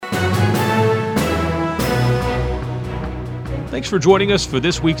Thanks for joining us for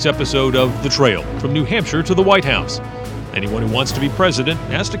this week's episode of The Trail, from New Hampshire to the White House. Anyone who wants to be president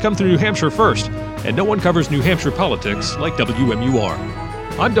has to come through New Hampshire first, and no one covers New Hampshire politics like WMUR.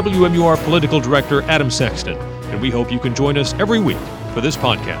 I'm WMUR Political Director Adam Sexton, and we hope you can join us every week for this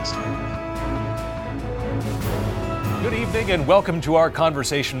podcast. Good evening and welcome to our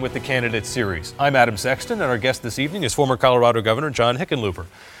Conversation with the Candidates series. I'm Adam Sexton, and our guest this evening is former Colorado Governor John Hickenlooper.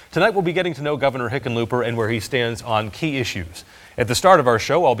 Tonight we'll be getting to know Governor Hickenlooper and where he stands on key issues. At the start of our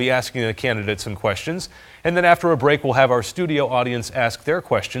show, I'll be asking the candidates some questions, and then after a break we'll have our studio audience ask their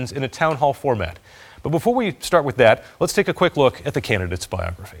questions in a town hall format. But before we start with that, let's take a quick look at the candidate's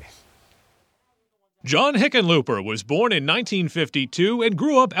biography. John Hickenlooper was born in 1952 and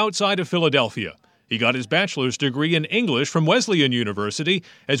grew up outside of Philadelphia. He got his bachelor's degree in English from Wesleyan University,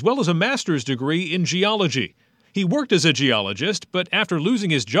 as well as a master's degree in geology. He worked as a geologist, but after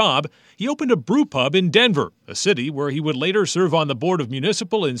losing his job, he opened a brew pub in Denver, a city where he would later serve on the board of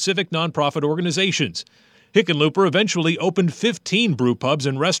municipal and civic nonprofit organizations. Hickenlooper eventually opened 15 brew pubs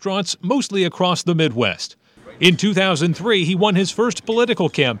and restaurants, mostly across the Midwest. In 2003, he won his first political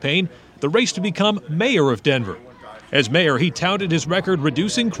campaign, the race to become mayor of Denver. As mayor, he touted his record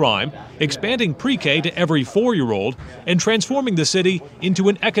reducing crime, expanding pre-K to every 4-year-old, and transforming the city into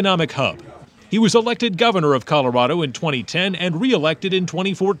an economic hub. He was elected governor of Colorado in 2010 and re-elected in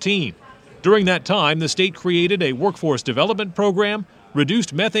 2014. During that time, the state created a workforce development program,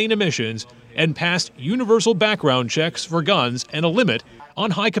 reduced methane emissions, and passed universal background checks for guns and a limit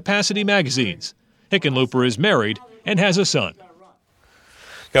on high-capacity magazines. Hickenlooper is married and has a son.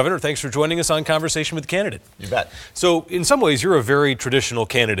 Governor, thanks for joining us on Conversation with the Candidate. You bet. So, in some ways, you're a very traditional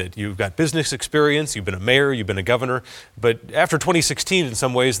candidate. You've got business experience, you've been a mayor, you've been a governor, but after 2016, in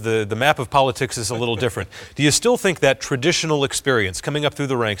some ways, the map of politics is a little different. Do you still think that traditional experience, coming up through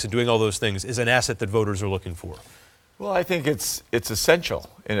the ranks and doing all those things, is an asset that voters are looking for? Well, I think it's essential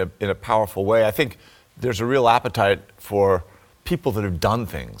in a powerful way. I think there's a real appetite for people that have done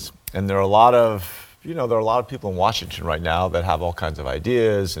things, and there are a lot of people in Washington right now that have all kinds of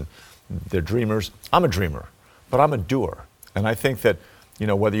ideas and they're dreamers. I'm a dreamer, but I'm a doer. And I think that,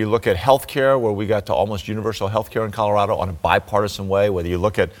 whether you look at healthcare, where we got to almost universal healthcare in Colorado on a bipartisan way, whether you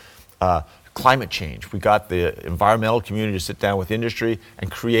look at climate change, we got the environmental community to sit down with industry and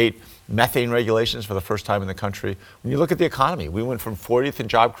create methane regulations for the first time in the country. When you look at the economy, we went from 40th in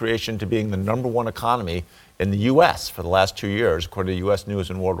job creation to being the #1 economy in the U.S. for the last 2 years, according to U.S. News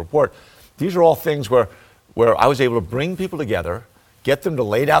and World Report. These are all things where I was able to bring people together, get them to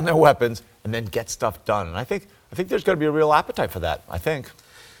lay down their weapons, and then get stuff done. And I think there's going to be a real appetite for that, I think.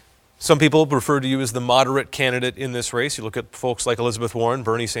 Some people refer to you as the moderate candidate in this race. You look at folks like Elizabeth Warren,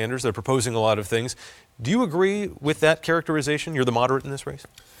 Bernie Sanders, they're proposing a lot of things. Do you agree with that characterization? You're the moderate in this race?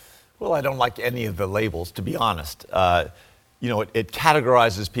 Well, I don't like any of the labels, to be honest. It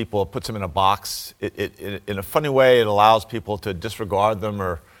categorizes people, it puts them in a box. It in a funny way, it allows people to disregard them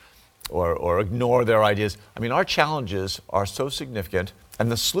or ignore their ideas. I mean, our challenges are so significant, and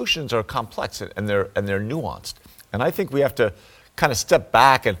the solutions are complex and they're nuanced. And I think we have to kind of step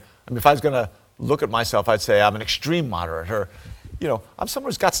back. And if I was going to look at myself, I'd say I'm an extreme moderate, or I'm someone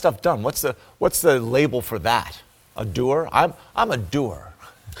who's got stuff done. What's the label for that? A doer? I'm a doer.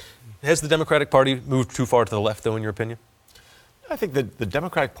 Has the Democratic Party moved too far to the left, though, in your opinion? I think that the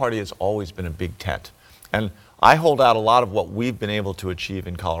Democratic Party has always been a big tent. And I hold out a lot of what we've been able to achieve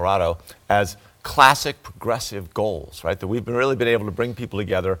in Colorado as classic progressive goals, right? That we've really been able to bring people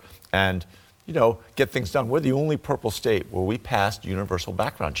together and, get things done. We're the only purple state where we passed universal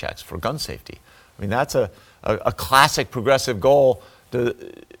background checks for gun safety. I mean, that's a classic progressive goal.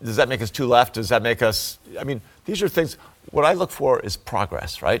 Does that make us too left? Does that make us, these are things, what I look for is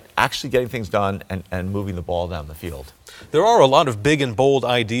progress, right? Actually getting things done and moving the ball down the field. There are a lot of big and bold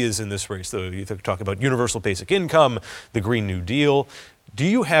ideas in this race, though. You talk about universal basic income, the Green New Deal. Do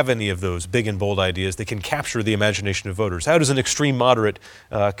you have any of those big and bold ideas that can capture the imagination of voters? How does an extreme moderate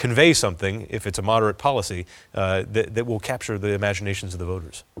convey something, if it's a moderate policy, that will capture the imaginations of the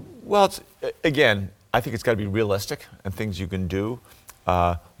voters? Well, again, I think it's got to be realistic and things you can do.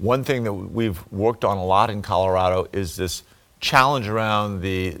 One thing that we've worked on a lot in Colorado is this challenge around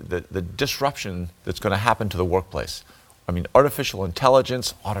the disruption that's going to happen to the workplace. I mean, artificial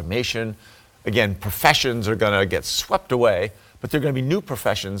intelligence, automation, again, professions are going to get swept away, but there are going to be new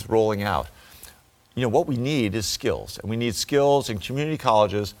professions rolling out. What we need is skills, and we need skills in community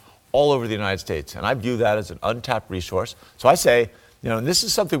colleges all over the United States, and I view that as an untapped resource. So I say, and this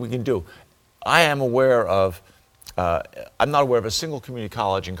is something we can do. I am aware of I'm not aware of a single community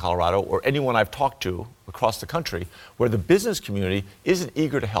college in Colorado or anyone I've talked to across the country where the business community isn't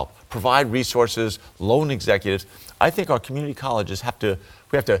eager to help, provide resources, loan executives. I think our community colleges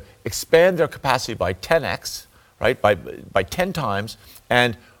we have to expand their capacity by 10x, right, by 10 times,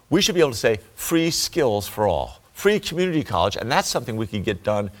 and we should be able to say free skills for all, free community college, and that's something we could get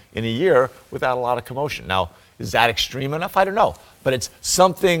done in a year without a lot of commotion. Now, is that extreme enough? I don't know, but it's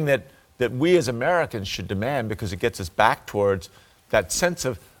something that we as Americans should demand because it gets us back towards that sense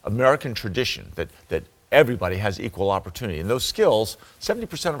of American tradition, that everybody has equal opportunity. And those skills,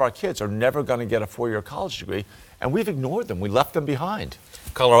 70% of our kids are never going to get a 4-year college degree, and we've ignored them. We left them behind.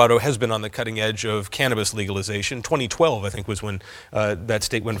 Colorado has been on the cutting edge of cannabis legalization. 2012, I think, was when that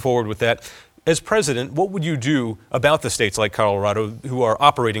state went forward with that. As president, what would you do about the states like Colorado who are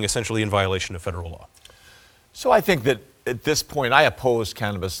operating essentially in violation of federal law? So I think that at this point, I opposed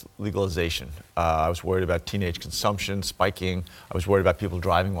cannabis legalization. I was worried about teenage consumption spiking. I was worried about people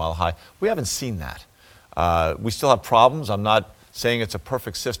driving while high. We haven't seen that. We still have problems. I'm not saying it's a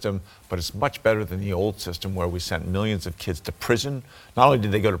perfect system, but it's much better than the old system where we sent millions of kids to prison. Not only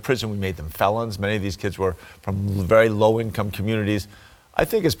did they go to prison, we made them felons. Many of these kids were from very low-income communities. I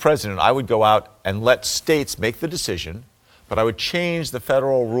think as president, I would go out and let states make the decision, but I would change the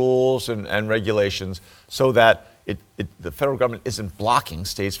federal rules and regulations so that the federal government isn't blocking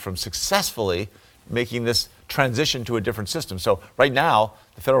states from successfully making this transition to a different system. So right now,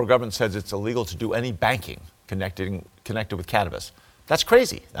 the federal government says it's illegal to do any banking connected with cannabis. That's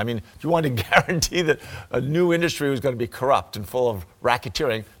crazy. I mean, if you want to guarantee that a new industry was going to be corrupt and full of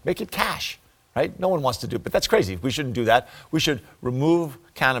racketeering, make it cash, right? No one wants to do it, but that's crazy. We shouldn't do that. We should remove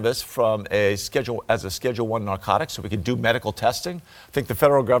cannabis from as a Schedule 1 narcotic so we can do medical testing. I think the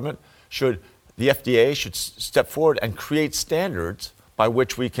federal government the FDA should step forward and create standards by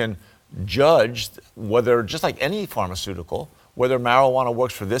which we can judge whether, just like any pharmaceutical, whether marijuana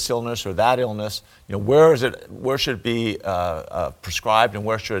works for this illness or that illness, where should it be prescribed and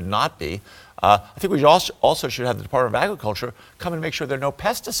where should it not be. I think we also should have the Department of Agriculture come and make sure there are no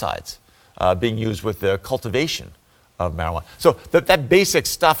pesticides being used with the cultivation of marijuana. So that basic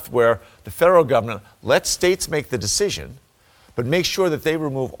stuff where the federal government lets states make the decision, but make sure that they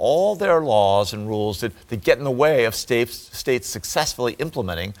remove all their laws and rules that get in the way of states successfully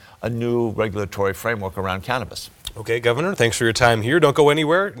implementing a new regulatory framework around cannabis. Okay, Governor, thanks for your time here. Don't go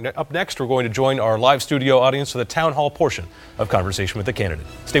anywhere. Up next, we're going to join our live studio audience for the town hall portion of Conversation with the Candidate.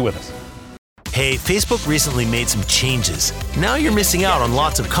 Stay with us. Hey, Facebook recently made some changes. Now you're missing out on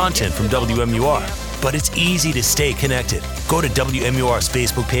lots of content from WMUR, but it's easy to stay connected. Go to WMUR's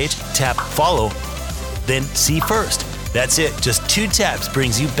Facebook page, tap follow, then see first. That's it. Just 2 taps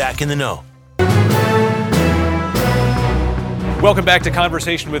brings you back in the know. Welcome back to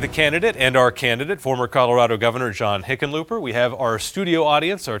Conversation with the Candidate and our candidate, former Colorado Governor John Hickenlooper. We have our studio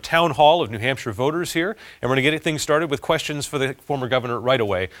audience, our town hall of New Hampshire voters here, and we're going to get things started with questions for the former governor right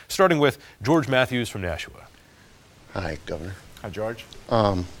away, starting with George Matthews from Nashua. Hi, Governor. Hi, George.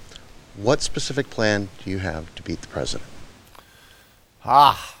 What specific plan do you have to beat the president?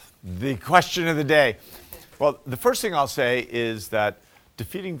 The question of the day. Well, the first thing I'll say is that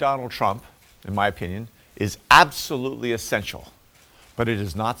defeating Donald Trump, in my opinion, is absolutely essential, but it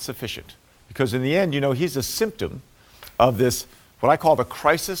is not sufficient. Because in the end, he's a symptom of this, what I call the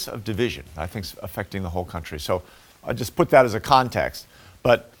crisis of division, I think is affecting the whole country. So I just put that as a context.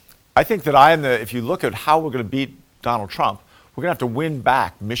 But I think that if you look at how we're going to beat Donald Trump, we're going to have to win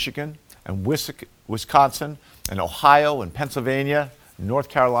back Michigan and Wisconsin and Ohio and Pennsylvania, North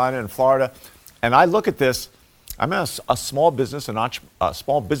Carolina and Florida. And I look at this, I'm a small business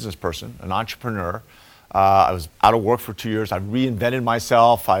person, an entrepreneur. I was out of work for 2 years. I reinvented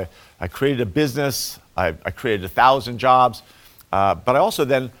myself. I created a business. I created 1,000 jobs. But I also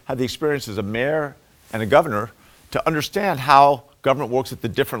then had the experience as a mayor and a governor to understand how government works at the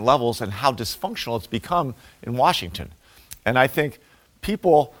different levels and how dysfunctional it's become in Washington. And I think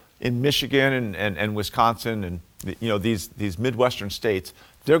people in Michigan and Wisconsin and these Midwestern states,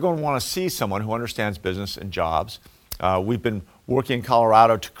 they're going to want to see someone who understands business and jobs. We've been working in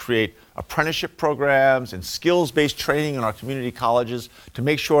Colorado to create apprenticeship programs and skills-based training in our community colleges to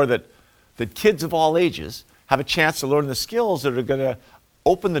make sure that kids of all ages have a chance to learn the skills that are going to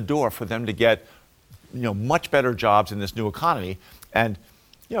open the door for them to get much better jobs in this new economy. And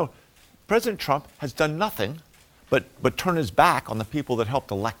President Trump has done nothing but turn his back on the people that helped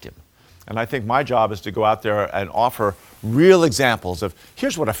elect him. And I think my job is to go out there and offer real examples of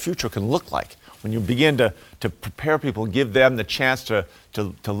here's what a future can look like when you begin to prepare people, give them the chance to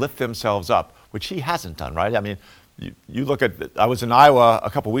lift themselves up, which he hasn't done, right? I mean, you look at, I was in Iowa a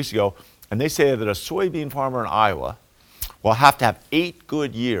couple weeks ago. And they say that a soybean farmer in Iowa will have to have 8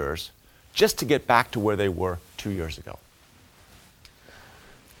 good years just to get back to where they were 2 years ago.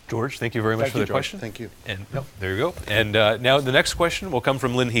 George, thank you very much for the George. question. Thank you. And there you go. And now the next question will come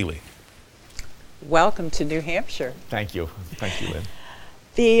from Lynn Healy. Welcome to New Hampshire. Thank you. Thank you, Lynn.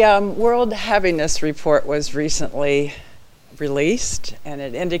 The World Happiness Report was recently released, and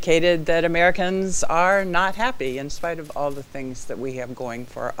it indicated that Americans are not happy in spite of all the things that we have going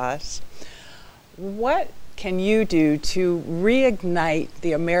for us. What can you do to reignite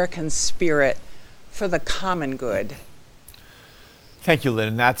the American spirit for the common good? Thank you,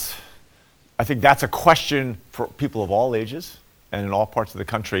 Lynn. And I think that's a question for people of all ages and in all parts of the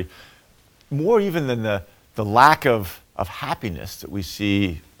country. More even than the lack of happiness that we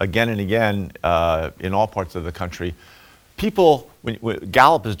see again and again in all parts of the country. People,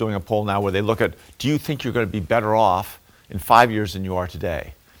 Gallup is doing a poll now where they look at, do you think you're going to be better off in 5 years than you are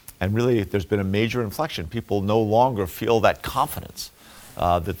today? And really, there's been a major inflection. People no longer feel that confidence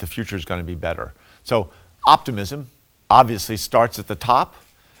that the future is going to be better. So optimism obviously starts at the top.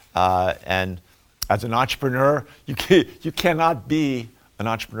 And as an entrepreneur, you cannot be an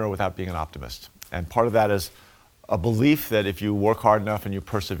entrepreneur without being an optimist. And part of that is a belief that if you work hard enough and you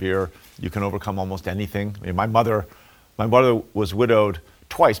persevere, you can overcome almost anything. I mean, my mother was widowed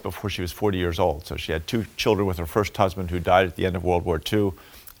twice before she was 40 years old. So she had 2 children with her first husband who died at the end of World War II,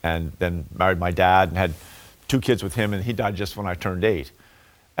 and then married my dad and had 2 kids with him, and he died just when I turned 8.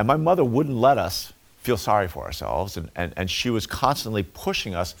 And my mother wouldn't let us feel sorry for ourselves, and she was constantly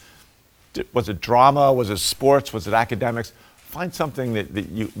pushing us. Was it drama? Was it sports? Was it academics? Find something that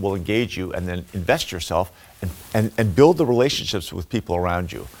you will engage you, and then invest yourself and build the relationships with people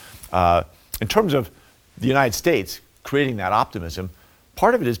around you. In terms of the United States, creating that optimism,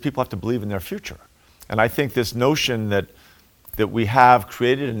 part of it is people have to believe in their future. And I think this notion that we have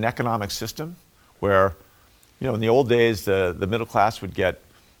created an economic system where, in the old days, the middle class would get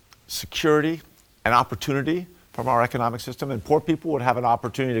security and opportunity from our economic system, and poor people would have an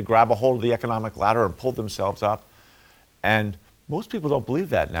opportunity to grab a hold of the economic ladder and pull themselves up. And most people don't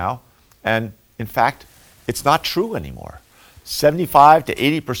believe that now. And in fact, it's not true anymore. 75 to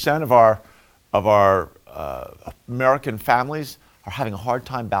 80% of our American families are having a hard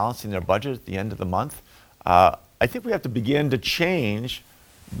time balancing their budget at the end of the month. I think we have to begin to change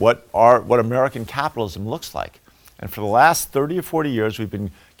what American capitalism looks like. And for the last 30 or 40 years, we've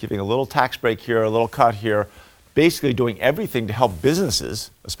been giving a little tax break here, a little cut here, basically doing everything to help businesses,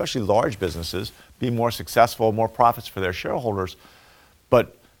 especially large businesses, be more successful, more profits for their shareholders.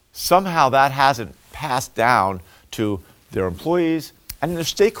 But somehow that hasn't passed down to their employees and their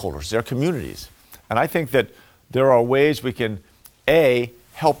stakeholders, their communities. And I think that there are ways we can, A,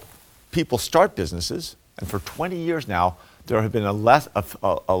 help people start businesses. And for 20 years now, there have been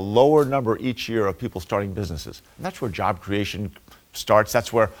a lower number each year of people starting businesses. And that's where job creation starts.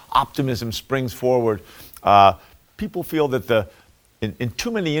 That's where optimism springs forward. People feel that in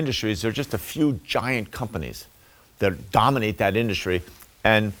too many industries, there are just a few giant companies that dominate that industry,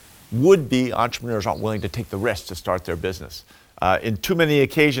 and would-be entrepreneurs aren't willing to take the risk to start their business. In too many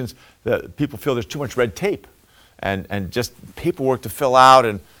occasions, people feel there's too much red tape and just paperwork to fill out,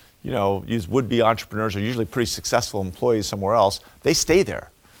 and these would-be entrepreneurs are usually pretty successful employees somewhere else. They stay there.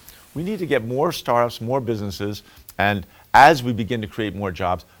 We need to get more startups, more businesses, and as we begin to create more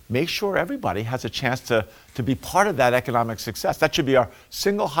jobs, make sure everybody has a chance to be part of that economic success. That should be our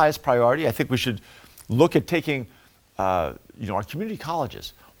single highest priority. I think we should look at taking our community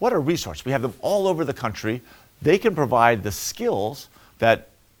colleges. What a resource. We have them all over the country. They can provide the skills that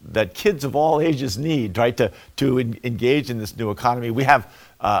kids of all ages need, right, to engage in this new economy. We have,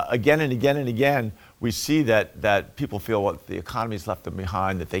 again and again and again, we see that people feel the economy's left them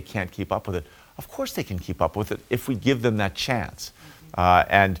behind, that they can't keep up with it. Of course they can keep up with it if we give them that chance.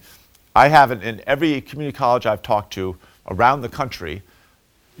 And I haven't, in every community college I've talked to around the country,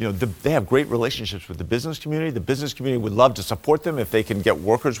 they have great relationships with the business community. The business community would love to support them if they can get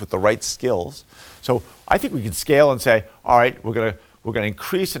workers with the right skills. So I think we can scale and say, all right, we're going to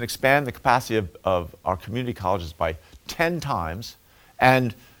increase and expand the capacity of our community colleges by 10 times.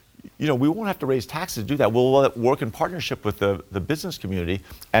 And we won't have to raise taxes to do that. We'll work in partnership with the business community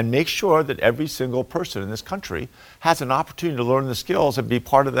and make sure that every single person in this country has an opportunity to learn the skills and be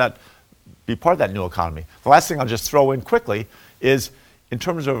part of that new economy. The last thing I'll just throw in quickly is, in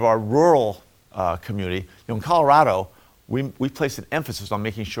terms of our rural community, in Colorado, we placed an emphasis on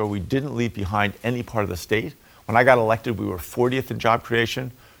making sure we didn't leave behind any part of the state. When I got elected, we were 40th in job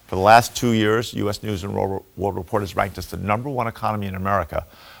creation. For the last 2 years, U.S. News and World Report has ranked us the #1 economy in America.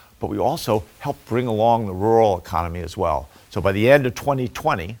 But we also helped bring along the rural economy as well. So by the end of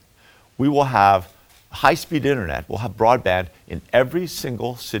 2020, we will have high-speed internet, we'll have broadband in every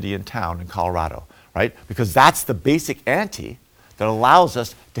single city and town in Colorado, right? Because that's the basic ante that allows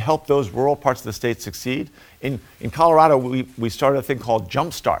us to help those rural parts of the state succeed. In Colorado, we started a thing called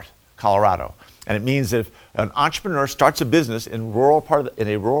Jumpstart Colorado. And it means that if an entrepreneur starts a business in a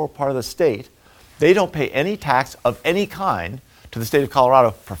rural part of the state, they don't pay any tax of any kind to the state of Colorado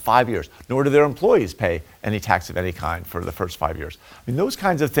for 5 years, nor do their employees pay any tax of any kind for the first 5 years. I mean, those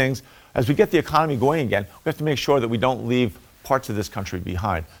kinds of things, as we get the economy going again, we have to make sure that we don't leave parts of this country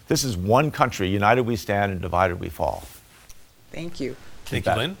behind. This is one country, united we stand and divided we fall. Thank you. Thank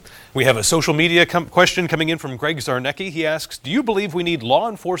you, Lynn. We have a social media question coming in from Greg Zarnecki. He asks, do you believe we need law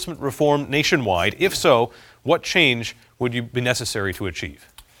enforcement reform nationwide? If so, what change would you be necessary to achieve?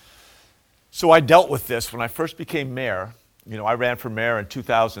 So I dealt with this when I first became mayor. You know, I ran for mayor in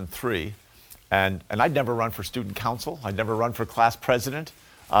 2003, and I'd never run for student council. I'd never run for class president.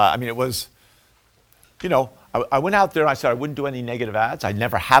 I mean, it was, you know, I went out there and I said I wouldn't do any negative ads. I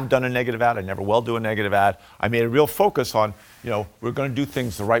never have done a negative ad. I never will do a negative ad. I made a real focus on, you know, we're going to do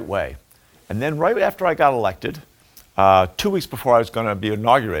things the right way. And then right after I got elected, 2 weeks before I was going to be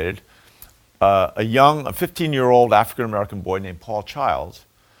inaugurated, a 15-year-old African-American boy named Paul Childs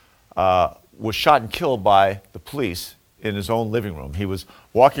was shot and killed by the police in his own living room. He was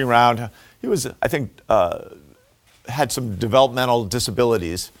walking around. He was, I think, had some developmental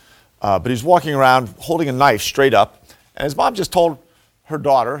disabilities, but he was walking around holding a knife straight up. And his mom just told her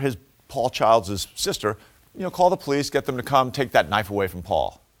daughter, Paul Childs' sister, you know, call the police, get them to come take that knife away from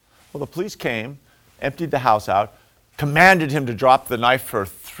Paul. Well, the police came, emptied the house out, commanded him to drop the knife for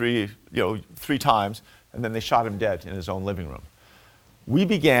three times, and then they shot him dead in his own living room. We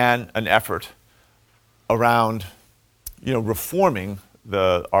began an effort around, you know, reforming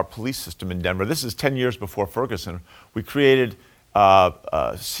our police system in Denver. This is 10 years before Ferguson. We created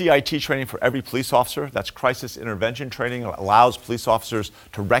CIT training for every police officer. That's crisis intervention training. It allows police officers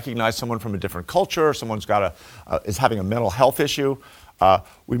to recognize someone from a different culture, someone's is having a mental health issue.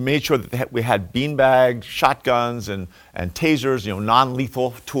 We made sure that we had beanbag shotguns and tasers, you know,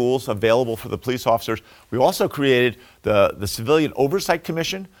 non-lethal tools available for the police officers. We also created the Civilian Oversight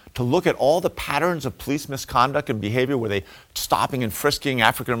Commission to look at all the patterns of police misconduct and behavior. Were they stopping and frisking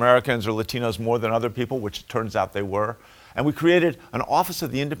African Americans or Latinos more than other people, which it turns out they were. And we created an Office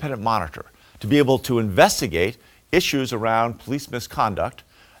of the Independent Monitor to be able to investigate issues around police misconduct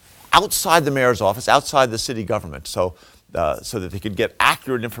outside the mayor's office, outside the city government, so that they could get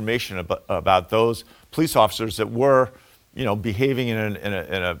accurate information about those police officers that were, you know, behaving in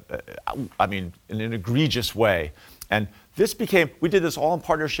an egregious way. And we did this all in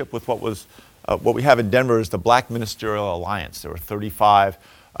partnership with what we have in Denver is the Black Ministerial Alliance. There were 35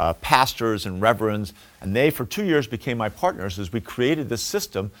 pastors and reverends, and they, for 2 years, became my partners as we created this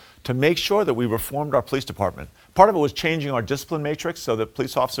system to make sure that we reformed our police department. Part of it was changing our discipline matrix so that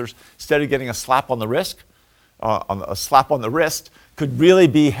police officers, instead of getting a slap on the wrist, could really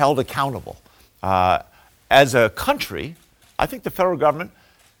be held accountable. As a country, I think the federal government,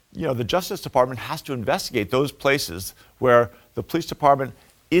 you know, the Justice Department has to investigate those places where the police department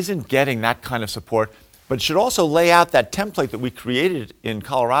isn't getting that kind of support, but it should also lay out that template that we created in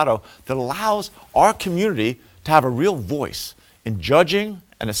Colorado that allows our community to have a real voice in judging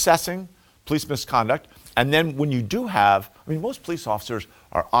and assessing police misconduct. And then when you do most police officers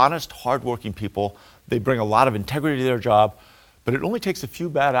are honest, hardworking people. They bring a lot of integrity to their job, but it only takes a few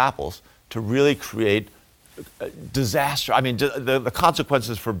bad apples to really create disaster. I mean, the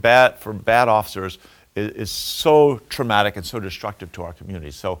consequences for bad officers is so traumatic and so destructive to our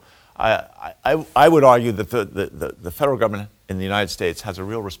communities. So I would argue that the federal government in the United States has a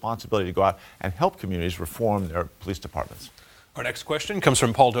real responsibility to go out and help communities reform their police departments. Our next question comes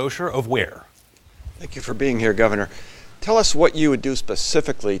from Paul Dosher of Ware. Thank you for being here, Governor. Tell us what you would do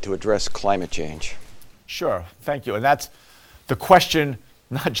specifically to address climate change. Sure, thank you. And that's the question,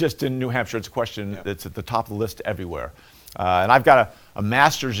 not just in New Hampshire, it's a question that's at the top of the list everywhere. And I've got a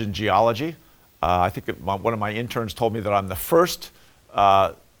master's in geology. I think one of my interns told me that I'm the first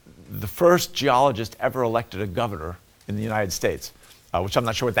geologist ever elected a governor in the United States, which I'm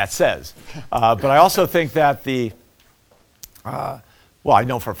not sure what that says. But I also think that I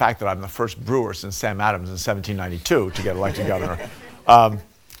know for a fact that I'm the first brewer since Sam Adams in 1792 to get elected governor.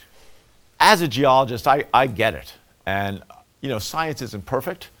 As a geologist, I get it. And, you know, science isn't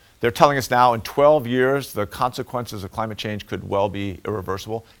perfect. They're telling us now in 12 years, the consequences of climate change could well be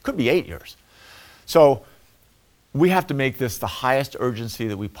irreversible. It could be 8 years. So we have to make this the highest urgency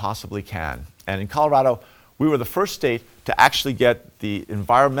that we possibly can. And in Colorado, we were the first state to actually get the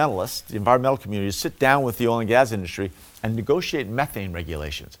environmentalists, the environmental community, to sit down with the oil and gas industry and negotiate methane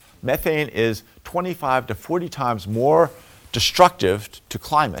regulations. Methane is 25 to 40 times more destructive to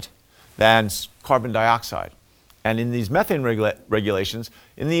climate than carbon dioxide. And in these methane regulations,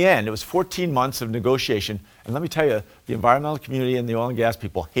 in the end, it was 14 months of negotiation. And let me tell you, the environmental community and the oil and gas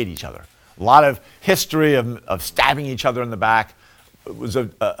people hate each other. A lot of history of stabbing each other in the back. It was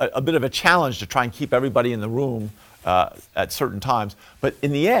a bit of a challenge to try and keep everybody in the room at certain times. But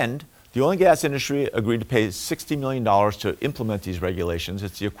in the end, the oil and gas industry agreed to pay $60 million to implement these regulations.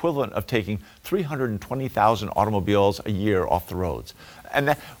 It's the equivalent of taking 320,000 automobiles a year off the roads.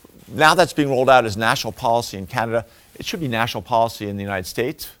 And now that's being rolled out as national policy in Canada. It should be national policy in the United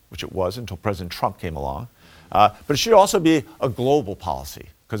States, which it was until President Trump came along. But it should also be a global policy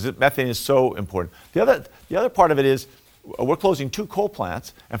because methane is so important. The other part of it is we're closing 2 coal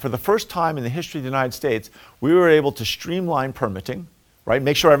plants, and for the first time in the history of the United States, we were able to streamline permitting, right?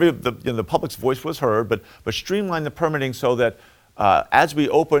 Make sure the public's voice was heard, but streamline the permitting so that as we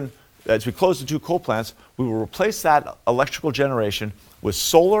close the 2 coal plants, we will replace that electrical generation with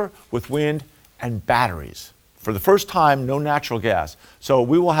solar, with wind, and batteries. For the first time, no natural gas. So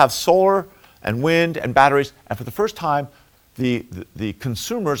we will have solar and wind and batteries, and for the first time, the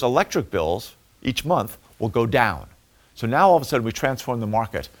consumers' electric bills each month will go down. So now all of a sudden we transform the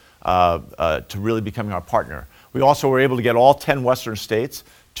market to really becoming our partner. We also were able to get all 10 Western states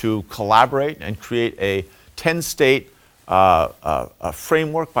to collaborate and create a 10-state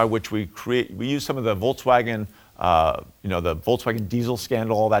framework by which we use some of the Volkswagen, the Volkswagen diesel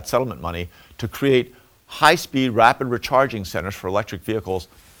scandal, all that settlement money, to create high-speed, rapid recharging centers for electric vehicles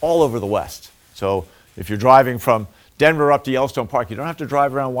all over the West. So if you're driving from Denver up to Yellowstone Park, you don't have to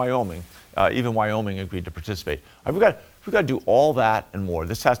drive around Wyoming. Even Wyoming agreed to participate. We've got to do all that and more.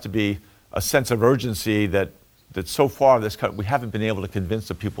 This has to be a sense of urgency that so far we haven't been able to convince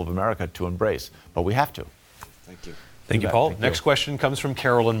the people of America to embrace, but we have to. Thank you. Thank you, Paul. Next question comes from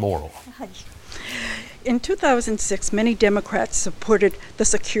Carolyn Morrill. Hi. In 2006, many Democrats supported the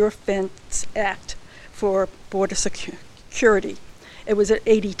Secure Fence Act for border security. It was an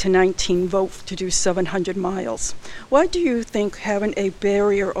 80-19 vote to do 700 miles. Why do you think having a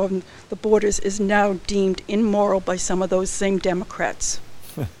barrier on the borders is now deemed immoral by some of those same Democrats?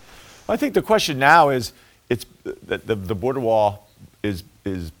 I think the question now is that the border wall is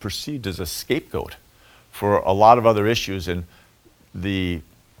perceived as a scapegoat for a lot of other issues, and the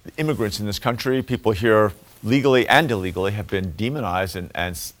immigrants in this country, people here legally and illegally, have been demonized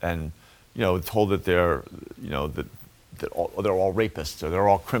and told that they're all rapists or they're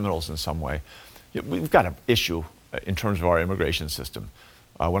all criminals in some way. We've got an issue in terms of our immigration system.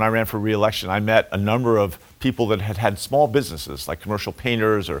 When I ran for re-election, I met a number of people that had small businesses, like commercial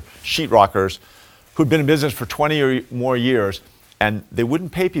painters or sheetrockers, who'd been in business for 20 or more years, and they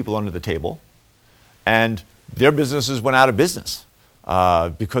wouldn't pay people under the table, and their businesses went out of business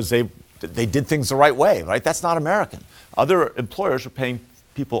because they did things the right way, right? That's not American. Other employers are paying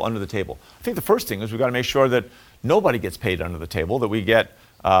people under the table. I think the first thing is we've got to make sure that nobody gets paid under the table, that we get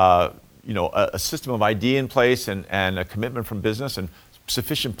a system of ID in place and a commitment from business and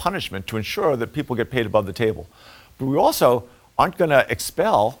sufficient punishment to ensure that people get paid above the table. But we also aren't going to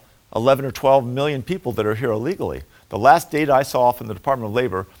expel 11 or 12 million people that are here illegally. The last data I saw from the Department of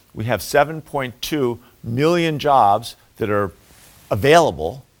Labor, we have 7.2 million jobs that are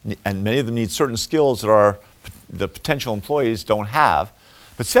available, and many of them need certain skills that the potential employees don't have.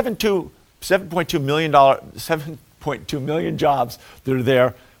 But 7.2 million jobs that are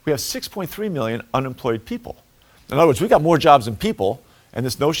there. We have 6.3 million unemployed people. In other words, we got more jobs than people, and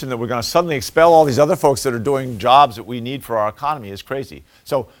this notion that we're going to suddenly expel all these other folks that are doing jobs that we need for our economy is crazy.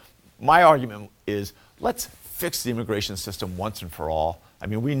 So my argument is, let's fix the immigration system once and for all.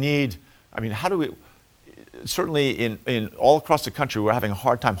 Certainly in all across the country, we're having a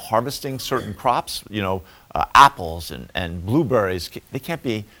hard time harvesting certain crops, apples and blueberries. They can't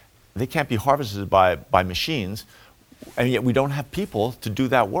be harvested by machines, and yet we don't have people to do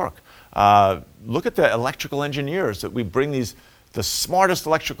that work. Look at the electrical engineers that we bring the smartest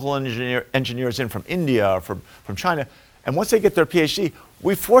electrical engineers in from India or from China, and once they get their PhD,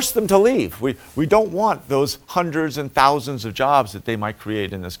 we force them to leave. We don't want those hundreds and thousands of jobs that they might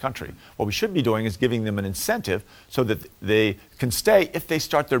create in this country. What we should be doing is giving them an incentive so that they can stay if they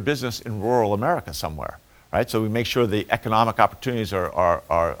start their business in rural America somewhere, right? So we make sure the economic opportunities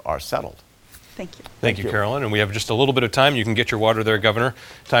are settled. Thank you. Thank you, Carolyn. And we have just a little bit of time. You can get your water there, Governor.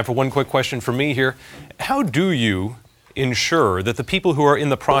 Time for one quick question from me here. How do you ensure that the people who are in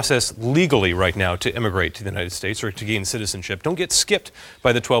the process legally right now to immigrate to the United States or to gain citizenship don't get skipped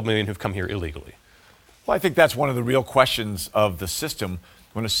by the 12 million who've come here illegally? Well, I think that's one of the real questions of the system.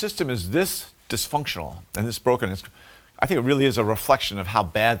 When a system is this dysfunctional and this broken, I think it really is a reflection of how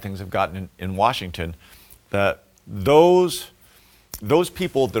bad things have gotten in Washington. That those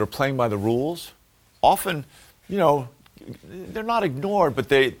people that are playing by the rules, often, they're not ignored, but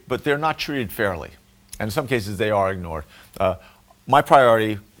they're not treated fairly. And in some cases, they are ignored. My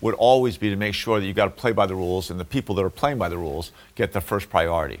priority would always be to make sure that you've got to play by the rules, and the people that are playing by the rules get the first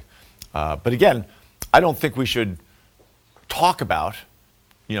priority. But again, I don't think we should talk about,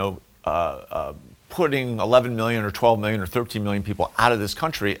 putting 11 million or 12 million or 13 million people out of this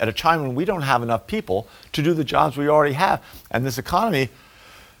country at a time when we don't have enough people to do the jobs we already have. And this economy,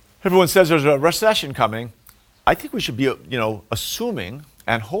 everyone says there's a recession coming. I think we should be, assuming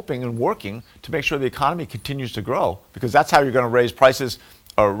and hoping and working to make sure the economy continues to grow, because that's how you're going to raise prices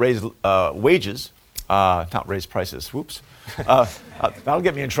or raise wages, not raise prices. Whoops. That'll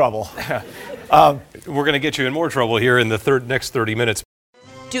get me in trouble. We're going to get you in more trouble here in the next 30 minutes.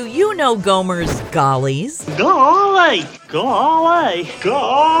 Do you know Gomer's Gollies? Golly, golly,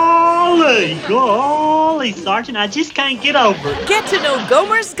 golly, golly, Sergeant, I just can't get over it. Get to know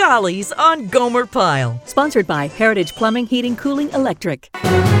Gomer's Gollies on Gomer Pyle. Sponsored by Heritage Plumbing, Heating, Cooling, Electric.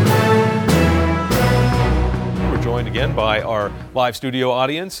 We're joined again by our live studio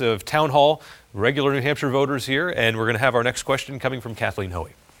audience of Town Hall, regular New Hampshire voters here, and we're going to have our next question coming from Kathleen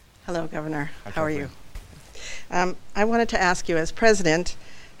Hoey. Hello, Governor. How are you? I wanted to ask you, as president,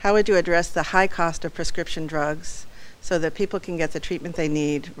 how would you address the high cost of prescription drugs so that people can get the treatment they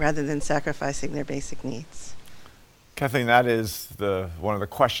need rather than sacrificing their basic needs? Kathleen, that is one of the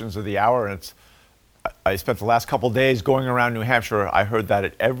questions of the hour, and I spent the last couple days going around New Hampshire. I heard that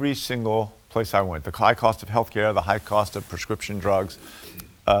at every single place I went. The high cost of healthcare, the high cost of prescription drugs.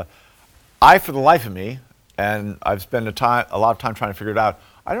 For the life of me, and I've spent a lot of time trying to figure it out,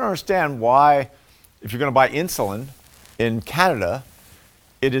 I don't understand why, if you're going to buy insulin in Canada,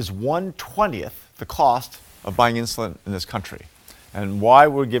 it is 1/20th the cost of buying insulin in this country, and why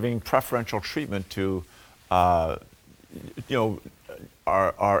we're giving preferential treatment to, our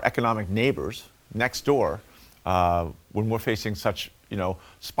economic neighbors next door when we're facing such,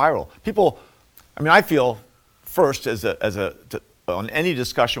 spiral. People, I feel first on any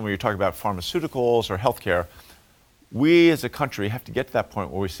discussion where you're talking about pharmaceuticals or healthcare, we as a country have to get to that point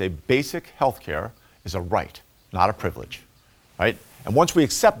where we say basic healthcare is a right, not a privilege, right? And once we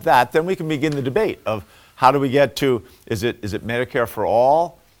accept that, then we can begin the debate of how do we get to, is it Medicare for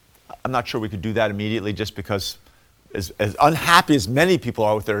all? I'm not sure we could do that immediately, just because as unhappy as many people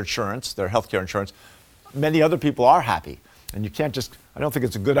are with their insurance, their healthcare insurance, many other people are happy. And you can't I don't think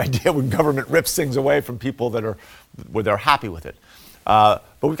it's a good idea when government rips things away from people where they're happy with it. But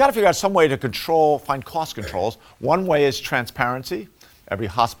we've got to figure out some way to find cost controls. One way is transparency. Every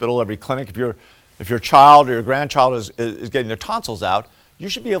hospital, every clinic, if your child or your grandchild is getting their tonsils out, you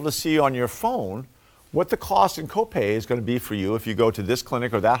should be able to see on your phone what the cost and copay is going to be for you if you go to this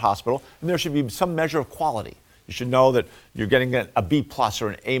clinic or that hospital, and there should be some measure of quality. You should know that you're getting a B+ or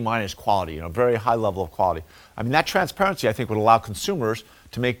an A- quality, a very high level of quality. That transparency, I think, would allow consumers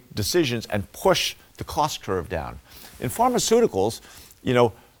to make decisions and push the cost curve down. In pharmaceuticals,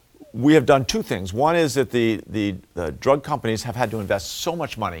 we have done two things. One is that the drug companies have had to invest so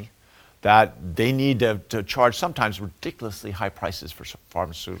much money that they need to charge sometimes ridiculously high prices for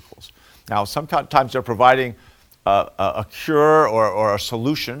pharmaceuticals. Now, sometimes they're providing a cure or a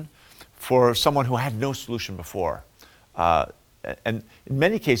solution for someone who had no solution before. And in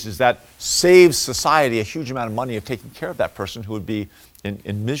many cases, that saves society a huge amount of money of taking care of that person who would be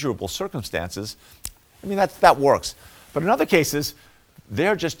in miserable circumstances. That works. But in other cases,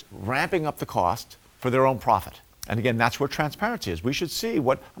 they're just ramping up the cost for their own profit. And again, that's where transparency is. We should see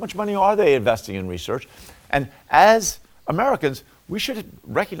how much money are they investing in research. And as Americans, we should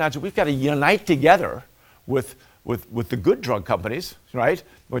recognize that we've got to unite together with the good drug companies, right?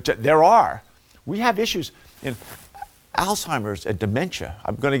 Which there are. We have issues in Alzheimer's and dementia.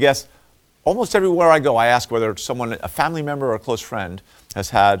 I'm going to guess almost everywhere I go, I ask whether someone, a family member or a close friend, has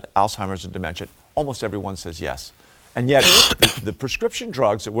had Alzheimer's and dementia. Almost everyone says yes. And yet, the prescription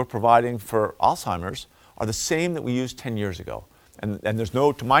drugs that we're providing for Alzheimer's are the same that we used 10 years ago. And there's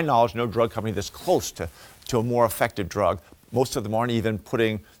to my knowledge, no drug company that's close to a more effective drug. Most of them aren't even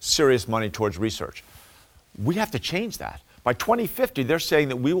putting serious money towards research. We have to change that. By 2050, they're saying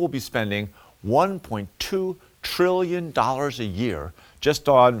that we will be spending $1.2 trillion a year just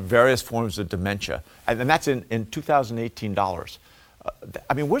on various forms of dementia. And that's in 2018 dollars.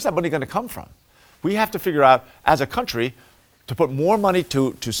 Where's that money going to come from? We have to figure out, as a country, to put more money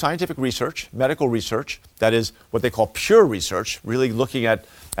to scientific research, medical research, that is what they call pure research, really looking at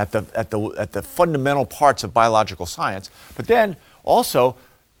the fundamental parts of biological science, but then also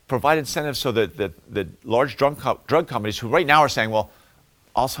provide incentives so that large drug companies who right now are saying, well,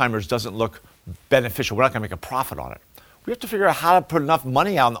 Alzheimer's doesn't look beneficial, we're not going to make a profit on it. We have to figure out how to put enough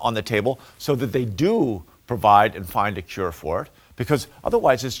money on the table so that they do provide and find a cure for it, because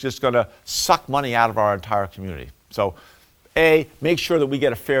otherwise it's just going to suck money out of our entire community. So, A, make sure that we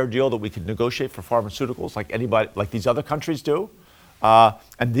get a fair deal that we can negotiate for pharmaceuticals like these other countries do.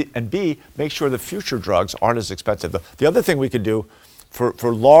 And B, make sure that future drugs aren't as expensive. The other thing we could do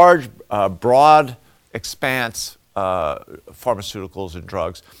for large, broad expanse pharmaceuticals and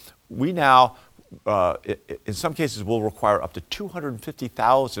drugs, we now, in some cases, will require up to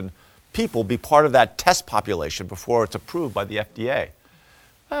 250,000 people be part of that test population before it's approved by the FDA.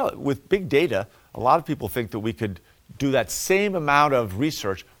 Well, with big data, a lot of people think that we could do that same amount of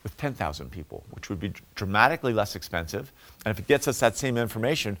research with 10,000 people, which would be dramatically less expensive. And if it gets us that same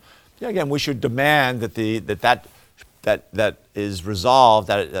information, again, we should demand that is resolved,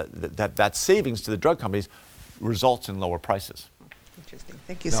 that savings to the drug companies results in lower prices. Interesting.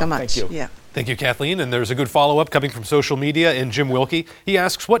 Thank you so much. Thank you. Yeah. Thank you, Kathleen. And there's a good follow-up coming from social media in Jim Wilkie. He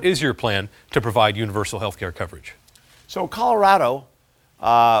asks, what is your plan to provide universal health care coverage? So Colorado,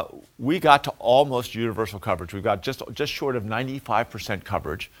 we got to almost universal coverage. We've got just short of 95%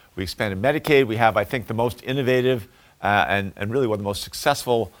 coverage. We expanded Medicaid. We have, I think, the most innovative and really one of the most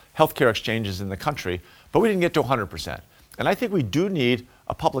successful healthcare exchanges in the country, but we didn't get to 100%. And I think we do need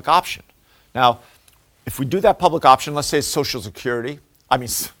a public option. Now, if we do that public option, let's say it's Social Security,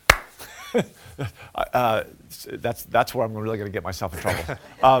 that's where I'm really going to get myself in trouble.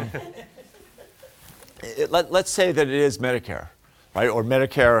 Let's say that it is Medicare, right? Or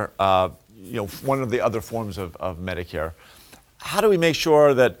Medicare, one of the other forms of Medicare. How do we make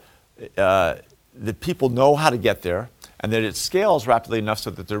sure that people know how to get there and that it scales rapidly enough so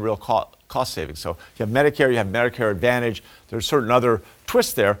that there are real cost savings? So you have Medicare, you have Medicare Advantage, there's certain other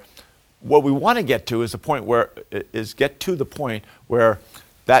twists there. What we want to get to is the point where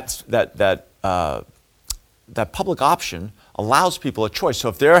that public option allows people a choice. So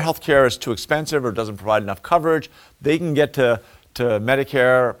if their health care is too expensive or doesn't provide enough coverage, they can get to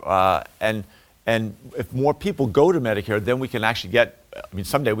Medicare, and if more people go to Medicare, then we can actually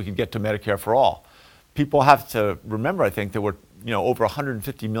someday we could get to Medicare for all. People have to remember, I think, that we're over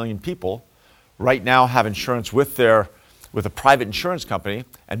 150 million people right now have insurance with a private insurance company,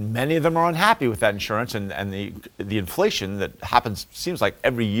 and many of them are unhappy with that insurance, and the inflation that happens seems like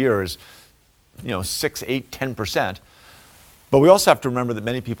every year is 6, 8, 10%. But we also have to remember that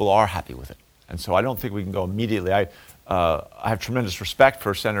many people are happy with it. And so I don't think we can go immediately. I have tremendous respect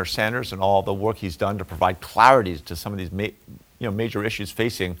for Senator Sanders and all the work he's done to provide clarity to some of these major issues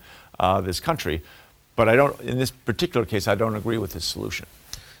facing this country. But in this particular case, I don't agree with his solution.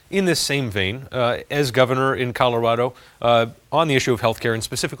 In this same vein, as governor in Colorado, on the issue of healthcare and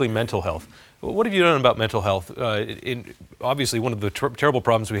specifically mental health, what have you done about mental health? Obviously, one of the terrible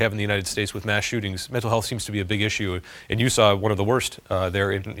problems we have in the United States with mass shootings, mental health seems to be a big issue, and you saw one of the worst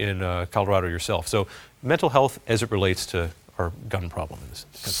there in Colorado yourself. So mental health as it relates to our gun problem in this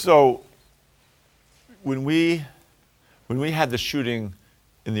country. So when we had the shooting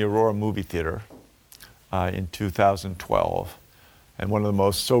in the Aurora movie theater in 2012, and one of the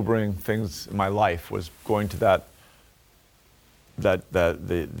most sobering things in my life was going to the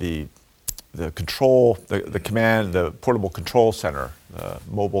portable control center, the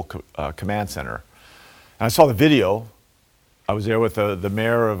mobile command center. And I saw the video. I was there with the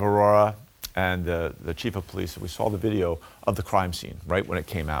mayor of Aurora and the chief of police, and we saw the video of the crime scene right when it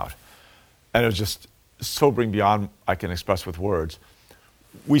came out. And it was just sobering beyond I can express with words.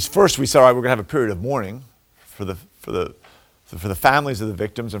 We said, all right, we're going to have a period of mourning for the families of the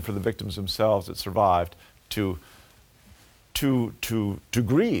victims and for the victims themselves that survived to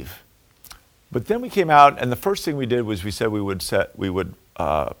grieve. But then we came out, and the first thing we did was we said we would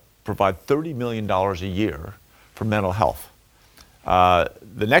provide $30 million a year for mental health. The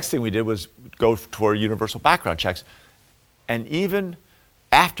next thing we did was go toward universal background checks. And even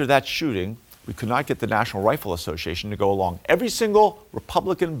after that shooting, we could not get the National Rifle Association to go along. Every single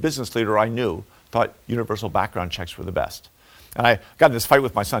Republican business leader I knew thought universal background checks were the best. And I got in this fight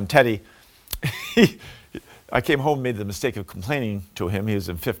with my son, Teddy. I came home and made the mistake of complaining to him. He was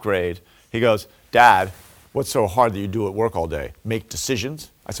in 5th grade. He goes, "Dad, what's so hard that you do at work all day? Make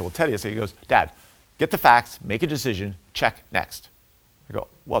decisions?" I said, "Well, Teddy," he goes, "Dad, get the facts, make a decision, check, next." I go,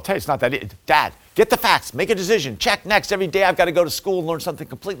 well, I'll tell you, it's not that easy. Dad, get the facts, make a decision, check next. Every day I've got to go to school and learn something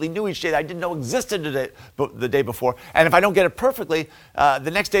completely new each day that I didn't know existed the day before. And if I don't get it perfectly,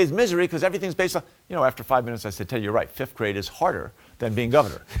 the next day is misery because everything's based on, after 5 minutes I said, Ted, you're right, 5th grade is harder than being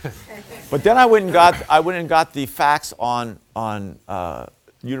governor. But then I went and got the facts on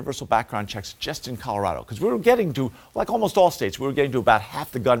universal background checks just in Colorado, because we were getting to, like almost all states, we were getting to about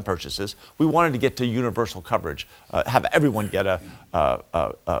half the gun purchases. We wanted to get to universal coverage, have everyone get a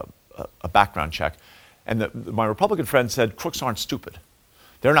background check. And my Republican friend said, crooks aren't stupid.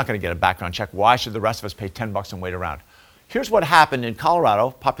 They're not going to get a background check. Why should the rest of us pay $10 and wait around? Here's what happened in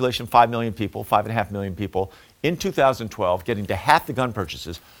Colorado, population 5 million people, 5.5 million people, in 2012, getting to half the gun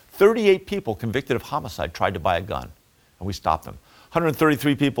purchases. 38 people convicted of homicide tried to buy a gun, and we stopped them.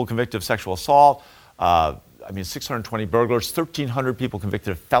 133 people convicted of sexual assault, 620 burglars, 1,300 people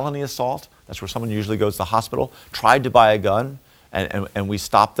convicted of felony assault. That's where someone usually goes to the hospital, tried to buy a gun, and we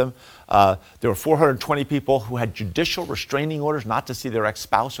stopped them. There were 420 people who had judicial restraining orders not to see their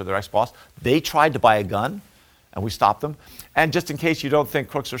ex-spouse or their ex-boss. They tried to buy a gun, and we stopped them. And just in case you don't think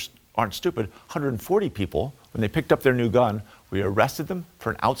crooks aren't stupid, 140 people, when they picked up their new gun, we arrested them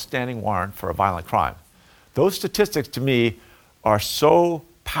for an outstanding warrant for a violent crime. Those statistics, to me, are so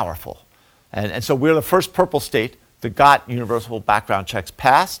powerful. And so we're the first purple state that got universal background checks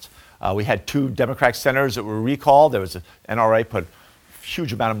passed. We had 2 Democratic senators that were recalled. There was an NRA put a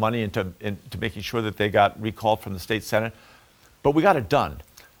huge amount of money into making sure that they got recalled from the state Senate. But we got it done.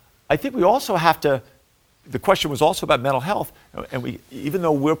 I think we also have to, the question was also about mental health. And even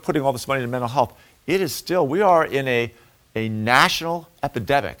though we're putting all this money into mental health, it is still, we are in a national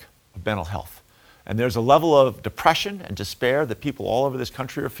epidemic of mental health. And there's a level of depression and despair that people all over this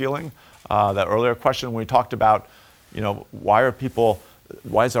country are feeling. That earlier question when we talked about, why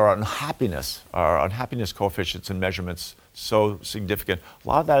is our unhappiness coefficients and measurements so significant? A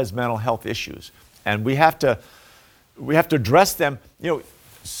lot of that is mental health issues. And we have to address them.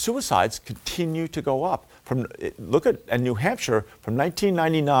 Suicides continue to go up. Look at New Hampshire, from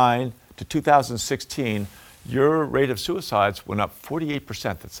 1999 to 2016, your rate of suicides went up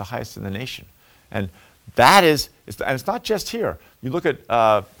 48%. That's the highest in the nation. And that and it's not just here. You look at,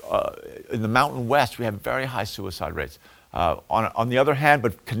 in the Mountain West, we have very high suicide rates. On the other hand,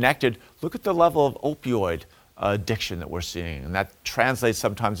 but connected, look at the level of opioid addiction that we're seeing, and that translates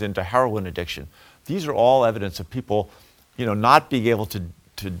sometimes into heroin addiction. These are all evidence of people, not being able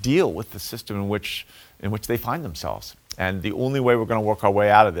to deal with the system in which they find themselves. And the only way we're going to work our way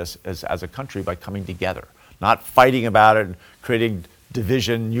out of this is as a country by coming together, not fighting about it and creating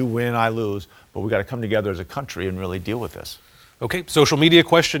division, you win, I lose, but we've got to come together as a country and really deal with this. Okay, social media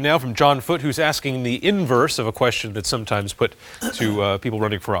question now from John Foote, who's asking the inverse of a question that's sometimes put to people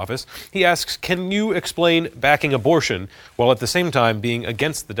running for office. He asks, can you explain backing abortion while at the same time being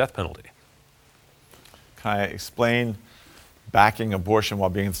against the death penalty? Can I explain backing abortion while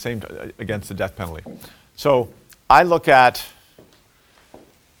being against the death penalty? So I look at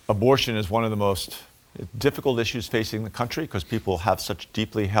abortion as one of the most difficult issues facing the country because people have such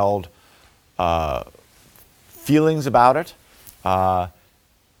deeply held feelings about it.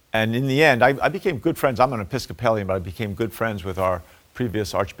 And in the end, I became good friends. I'm an Episcopalian, but I became good friends with our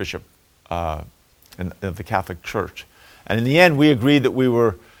previous Archbishop of the Catholic Church. And in the end, we agreed that we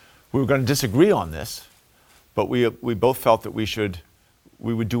were going to disagree on this, but we both felt that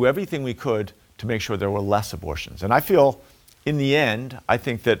we would do everything we could to make sure there were less abortions. And I feel, in the end, I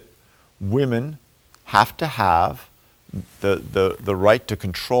think that women have to have the right to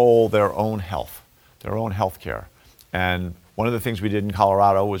control their own health, their own health care. And one of the things we did in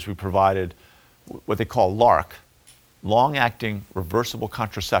Colorado was we provided what they call LARC, long-acting reversible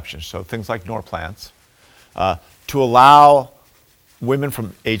contraception, so things like Norplants, to allow women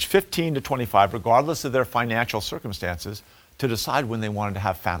from age 15 to 25, regardless of their financial circumstances, to decide when they wanted to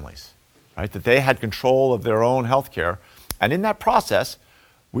have families, right? That they had control of their own health care. And in that process,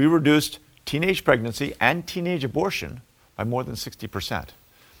 we reduced teenage pregnancy and teenage abortion by more than 60%.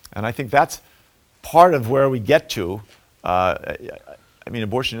 And I think that's part of where we get to.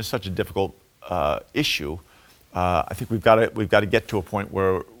 Abortion is such a difficult issue. I think we've got to get to a point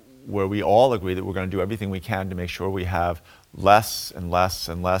where we all agree that we're going to do everything we can to make sure we have less and less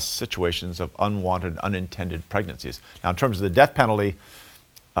and less situations of unwanted, unintended pregnancies. Now, in terms of the death penalty,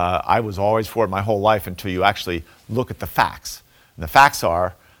 I was always for it my whole life until you actually look at the facts. And the facts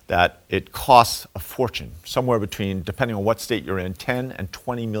are that it costs a fortune, somewhere between, depending on what state you're in, $10 and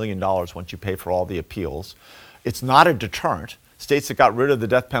 $20 million once you pay for all the appeals. It's not a deterrent. States that got rid of the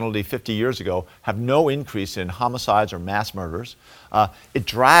death penalty 50 years ago have no increase in homicides or mass murders. It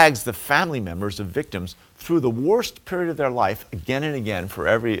drags the family members of victims through the worst period of their life again and again for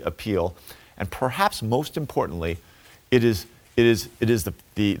every appeal. And perhaps most importantly, it is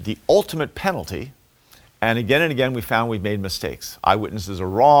the ultimate penalty. And again, we found we've made mistakes. Eyewitnesses are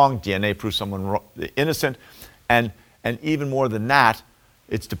wrong. DNA proves someone innocent. And even more than that,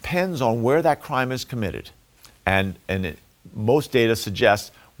 it depends on where that crime is committed. And most data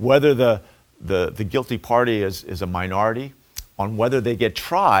suggests whether the guilty party is a minority, on whether they get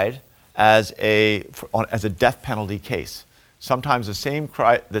tried as a death penalty case. Sometimes the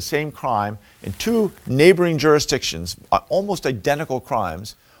same crime in two neighboring jurisdictions, almost identical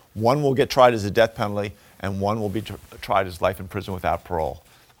crimes, one will get tried as a death penalty and one will be tried as life in prison without parole.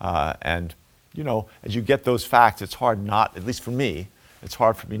 And as you get those facts, it's hard not, at least for me, it's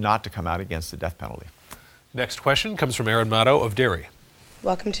hard for me not to come out against the death penalty. Next question comes from Aaron Motto of Derry.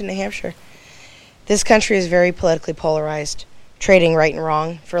 Welcome to New Hampshire. This country is very politically polarized, trading right and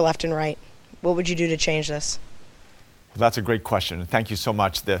wrong for left and right. What would you do to change this? Well, that's a great question, and thank you so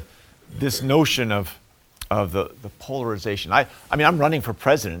much. This notion of the polarization. I'm running for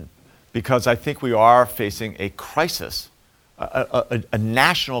president because I think we are facing a crisis, a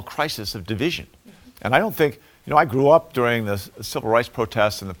national crisis of division. And I don't think, I grew up during the civil rights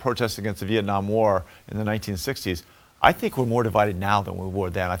protests and the protests against the Vietnam War in the 1960s. I think we're more divided now than we were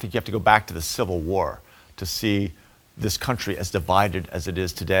then. I think you have to go back to the Civil War to see this country as divided as it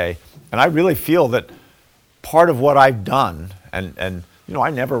is today. And I really feel that part of what I've done, and I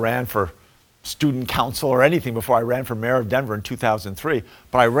never ran for student council or anything before I ran for mayor of Denver in 2003,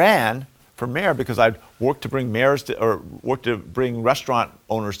 but I ran for mayor because I'd worked to bring bring restaurant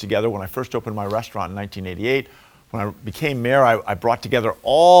owners together when I first opened my restaurant in 1988. When I became mayor, I brought together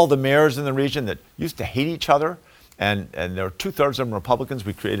all the mayors in the region that used to hate each other, and there were 2/3 of them Republicans.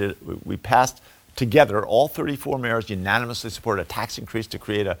 We passed together, all 34 mayors unanimously supported a tax increase to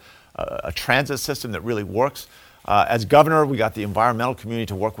create a transit system that really works. As governor, we got the environmental community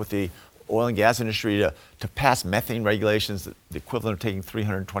to work with the oil and gas industry to pass methane regulations, the equivalent of taking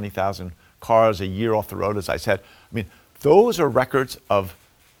 320,000 cars a year off the road, as I said. Those are records of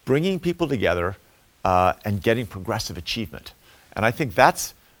bringing people together and getting progressive achievement. And I think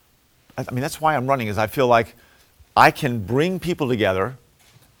that's why I'm running, is I feel like I can bring people together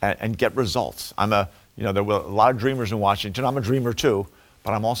and get results. There were a lot of dreamers in Washington. I'm a dreamer too,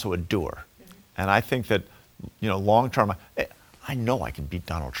 but I'm also a doer. And I think that, long term, I know I can beat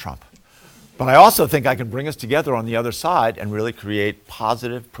Donald Trump. But I also think I can bring us together on the other side and really create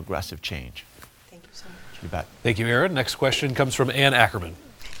positive, progressive change. Thank you so much. You bet. Thank you, Aaron. Next question comes from Ann Ackerman.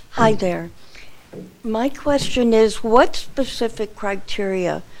 Hi there. My question is, what specific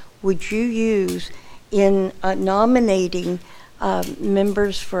criteria would you use in nominating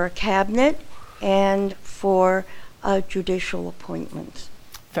members for a cabinet and for judicial appointments?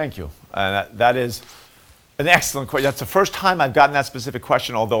 Thank you. That is an excellent question. That's the first time I've gotten that specific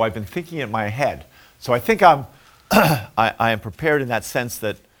question, although I've been thinking it in my head. So I think I am prepared in that sense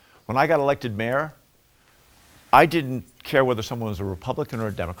that when I got elected mayor, I didn't care whether someone was a Republican or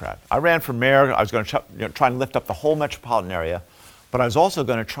a Democrat. I ran for mayor. I was going to try and lift up the whole metropolitan area, but I was also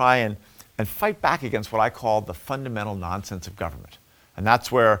going to try and fight back against what I call the fundamental nonsense of government. And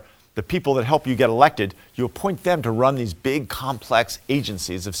that's where the people that help you get elected, you appoint them to run these big, complex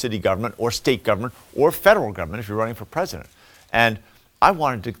agencies of city government or state government or federal government if you're running for president. And I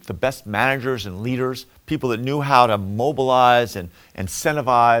wanted the best managers and leaders, people that knew how to mobilize and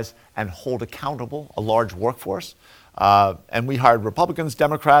incentivize and hold accountable a large workforce. And we hired Republicans,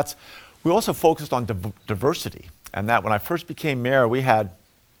 Democrats. We also focused on diversity. And that when I first became mayor, we had,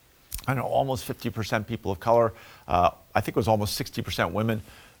 almost 50% people of color. I think it was almost 60% women.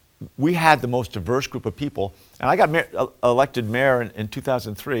 We had the most diverse group of people. And I got elected mayor in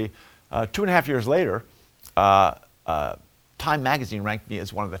 2003. 2.5 years later, Time Magazine ranked me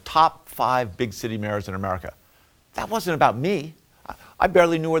as one of the top 5 big city mayors in America. That wasn't about me. I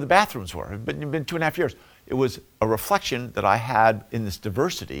barely knew where the bathrooms were. It's been 2.5 years. It was a reflection that I had in this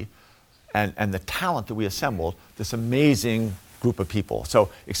diversity and the talent that we assembled, this amazing group of people. So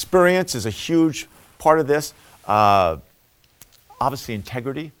experience is a huge part of this. Obviously,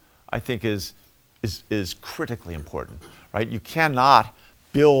 integrity, I think, is critically important, right? You cannot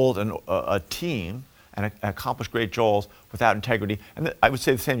build a team and accomplish great goals without integrity. And I would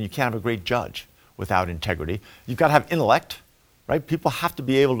say the same, you can't have a great judge without integrity. You've got to have intellect, right? People have to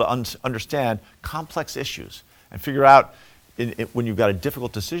be able to understand complex issues and figure out, when you've got a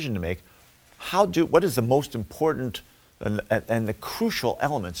difficult decision to make, what is the most important and the crucial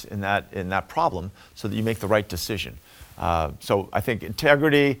elements in that problem so that you make the right decision. So I think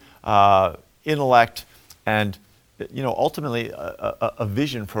integrity, intellect, and ultimately a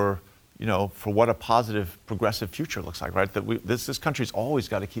vision for for what a positive, progressive future looks like, right? That this country's always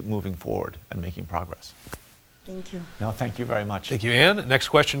got to keep moving forward and making progress. Thank you. No, thank you very much. Thank you, Ann. Next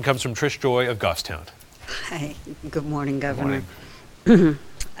question comes from Trish Joy of Goffstown. Hi. Good morning, Governor. Good morning.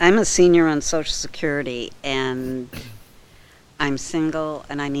 I'm a senior on Social Security, and I'm single,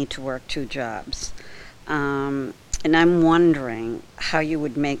 and I need to work 2 jobs. And I'm wondering how you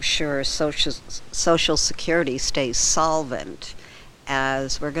would make sure Social Security stays solvent,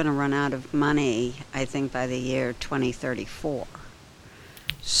 as we're going to run out of money, I think, by the year 2034.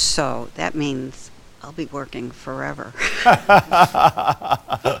 So that means I'll be working forever.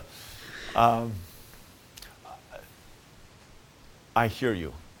 I hear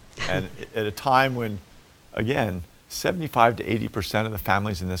you. And at a time when, again, 75 to 80% of the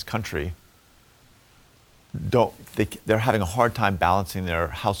families in this country they're having a hard time balancing their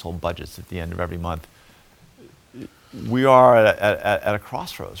household budgets at the end of every month. We are at a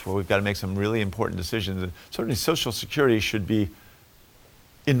crossroads where we've got to make some really important decisions. And certainly Social Security should be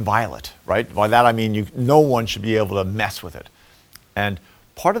inviolate, right? By that I mean no one should be able to mess with it. And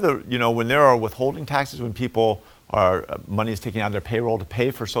part of the, when there are withholding taxes, when people money is taken out of their payroll to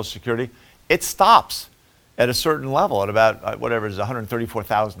pay for Social Security, it stops at a certain level at about whatever it is,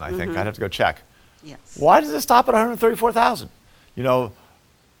 134,000, I think. I'd have to go check. Yes. Why does it stop at 134,000?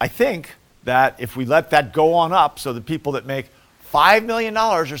 I think that if we let that go on up, so the people that make $5 million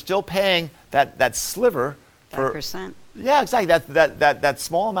are still paying that sliver for 5%. Yeah, exactly. That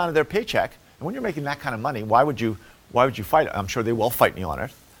small amount of their paycheck. And when you're making that kind of money, why would you fight? I'm sure they will fight me on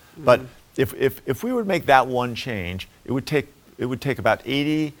it. But if we would make that one change, it would take about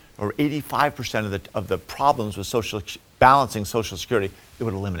 80 or 85% of the problems with balancing Social Security. It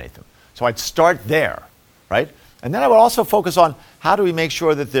would eliminate them. So I'd start there, right? And then I would also focus on how do we make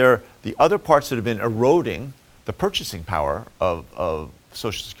sure that the other parts that have been eroding the purchasing power of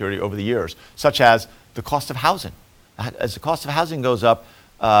Social Security over the years, such as the cost of housing. As the cost of housing goes up,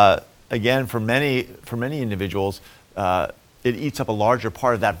 again, for many individuals, it eats up a larger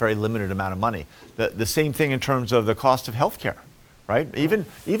part of that very limited amount of money. The same thing in terms of the cost of health care, right? Even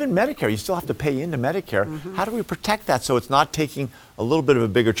Medicare, you still have to pay into Medicare. Mm-hmm. How do we protect that so it's not taking a little bit of a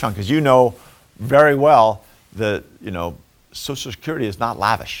bigger chunk? As you know very well, Social Security is not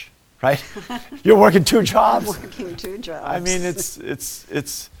lavish, right? You're working 2 jobs. I'm working 2 jobs. I mean,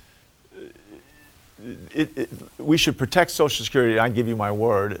 we should protect Social Security. I give you my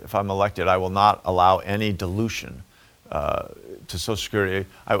word, if I'm elected, I will not allow any dilution to Social Security.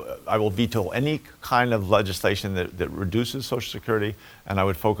 I will veto any kind of legislation that reduces Social Security, and I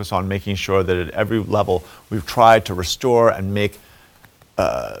would focus on making sure that at every level we've tried to restore and make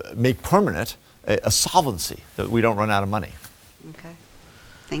permanent a solvency, that we don't run out of money. Okay.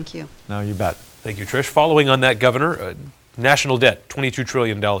 Thank you. No, you bet. Thank you, Trish. Following on that, Governor, national debt, $22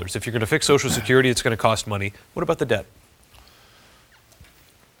 trillion. If you're going to fix Social Security, it's going to cost money. What about the debt?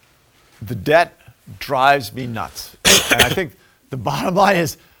 The debt drives me nuts. And I think the bottom line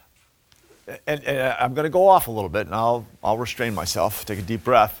is, and I'm going to go off a little bit, and I'll restrain myself, take a deep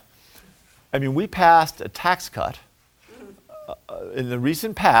breath. I mean, we passed a tax cut in the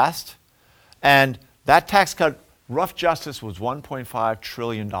recent past, and that tax cut, rough justice, was $1.5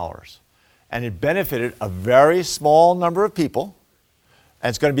 trillion. And it benefited a very small number of people, and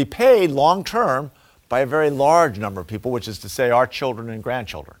it's going to be paid long term by a very large number of people, which is to say our children and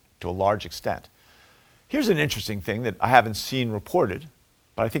grandchildren, to a large extent. Here's an interesting thing that I haven't seen reported,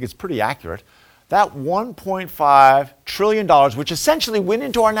 but I think it's pretty accurate. That $1.5 trillion, which essentially went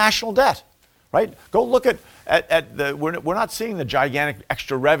into our national debt, right? Go look at we're not seeing the gigantic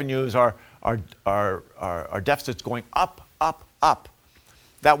extra revenues, our deficits going up, up, up.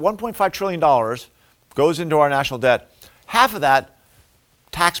 That $1.5 trillion goes into our national debt. Half of that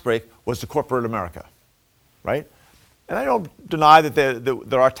tax break was to corporate America, right? And I don't deny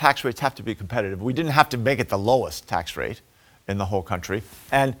that our tax rates have to be competitive. We didn't have to make it the lowest tax rate in the whole country.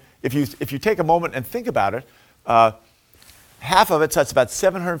 And if you take a moment and think about it, half of it, so that's about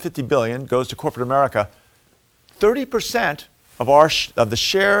 $750 billion, goes to corporate America. 30% of the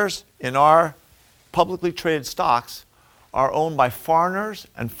shares in our publicly traded stocks are owned by foreigners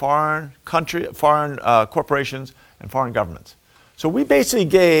and foreign corporations and foreign governments. So we basically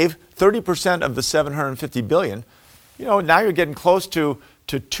gave 30% of the $750 billion. Now you're getting close to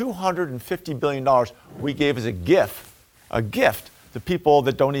 $250 billion we gave as a gift to people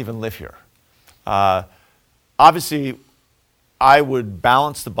that don't even live here. Obviously, I would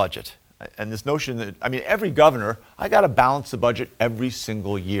balance the budget. And this notion that, every governor, I got to balance the budget every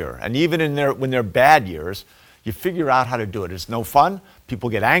single year. And even when they're bad years, you figure out how to do it. It's no fun. People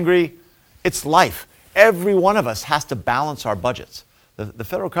get angry. It's life. Every one of us has to balance our budgets. The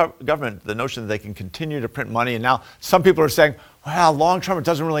federal government, the notion that they can continue to print money, and now some people are saying, well, long term, it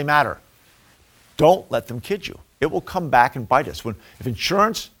doesn't really matter. Don't let them kid you. It will come back and bite us. If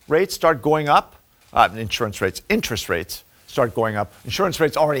insurance rates start going up, interest rates start going up. Insurance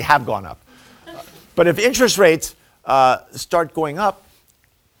rates already have gone up. But if interest rates start going up,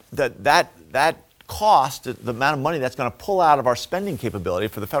 that cost, the amount of money that's going to pull out of our spending capability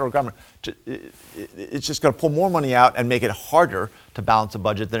for the federal government, it's just going to pull more money out and make it harder to balance a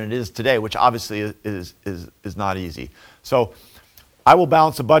budget than it is today, which obviously is not easy. So I will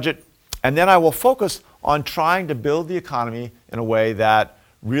balance the budget, and then I will focus on trying to build the economy in a way that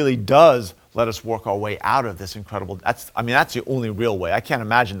really does let us work our way out of this incredible. That's the only real way. I can't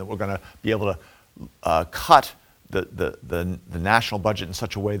imagine that we're going to be able to cut the national budget in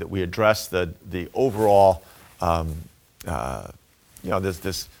such a way that we address the overall,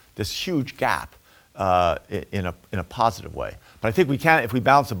 this huge gap in a positive way. But I think we can, if we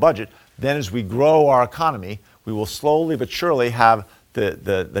balance the budget, then as we grow our economy, we will slowly but surely have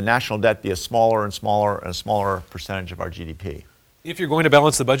the national debt be a smaller and smaller and smaller percentage of our GDP. If you're going to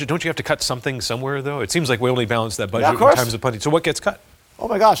balance the budget, don't you have to cut something somewhere, though? It seems like we only balance that budget in times of plenty. So what gets cut? Oh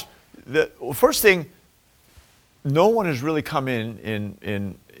my gosh. The first thing, no one has really come in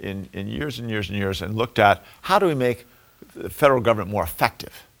years and years and years and looked at how do we make the federal government more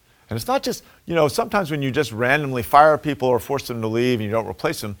effective. And it's not just, sometimes when you just randomly fire people or force them to leave and you don't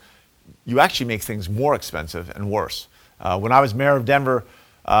replace them, you actually make things more expensive and worse. When I was mayor of Denver,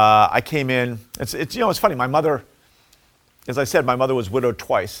 I came in, it's funny, my mother, as I said, my mother was widowed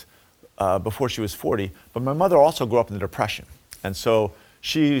twice before she was 40, but my mother also grew up in the Depression. And so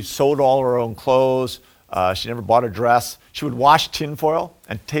she sewed all her own clothes. She never bought a dress. She would wash tinfoil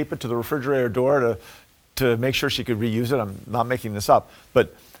and tape it to the refrigerator door to make sure she could reuse it. I'm not making this up.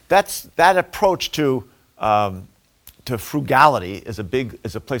 But that approach to frugality is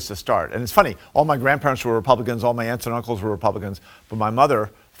a place to start. And it's funny, all my grandparents were Republicans, all my aunts and uncles were Republicans, but my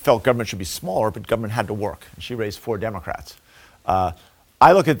mother felt government should be smaller, but government had to work. And she raised 4 Democrats. I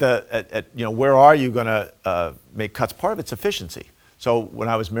look at where are you going to make cuts? Part of it's efficiency. So when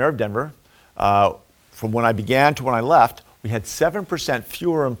I was mayor of Denver, from when I began to when I left, we had 7%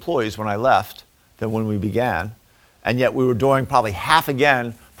 fewer employees when I left than when we began, and yet we were doing probably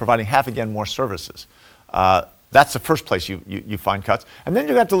providing half again more services. That's the first place you find cuts. And then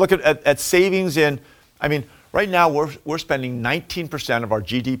you have to look at savings right now we're spending 19% of our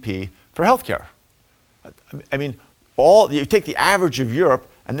GDP for healthcare. You take the average of Europe,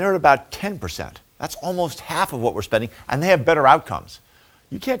 and they're at about 10%. That's almost half of what we're spending, and they have better outcomes.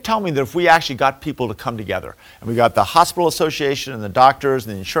 You can't tell me that if we actually got people to come together, and we got the hospital association and the doctors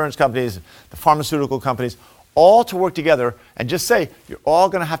and the insurance companies, the pharmaceutical companies, all to work together and just say, you're all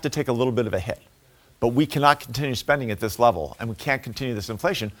going to have to take a little bit of a hit. But we cannot continue spending at this level, and we can't continue this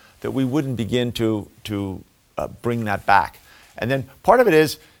inflation, that we wouldn't begin to bring that back. And then part of it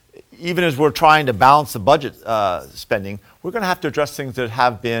is, even as we're trying to balance the budget spending, we're going to have to address things that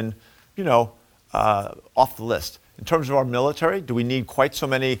have been, off the list. In terms of our military, do we need quite so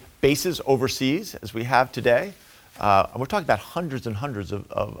many bases overseas as we have today? And we're talking about hundreds and hundreds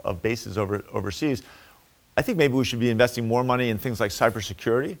of bases overseas. I think maybe we should be investing more money in things like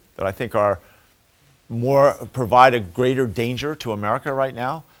cybersecurity that I think provide a greater danger to America right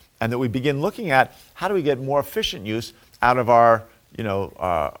now, and that we begin looking at how do we get more efficient use out of our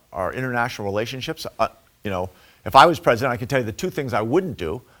international relationships. If I was president, I could tell you the 2 things I wouldn't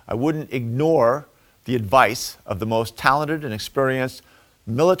do. I wouldn't ignore the advice of the most talented and experienced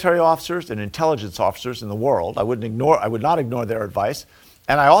military officers and intelligence officers in the world. I would not ignore their advice.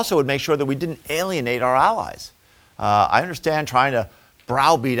 And I also would make sure that we didn't alienate our allies. I understand trying to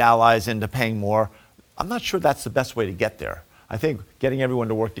browbeat allies into paying more. I'm not sure that's the best way to get there. I think getting everyone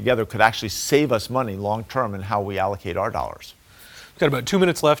to work together could actually save us money long term in how we allocate our dollars. We've got about 2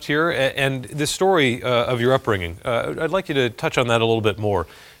 minutes left here, and this story of your upbringing, I'd like you to touch on that a little bit more.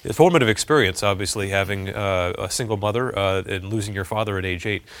 A formative experience, obviously, having a single mother and losing your father at age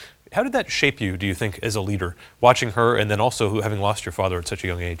 8. How did that shape you, do you think, as a leader, watching her and then also having lost your father at such a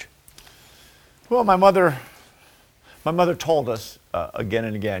young age? Well, my mother told us again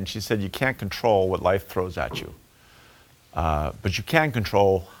and again, she said, you can't control what life throws at you, but you can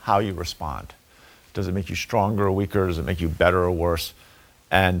control how you respond. Does it make you stronger or weaker? Does it make you better or worse?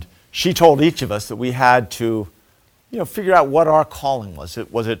 And she told each of us that we had to, figure out what our calling was.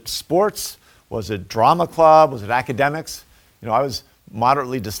 Was it sports? Was it drama club? Was it academics? I was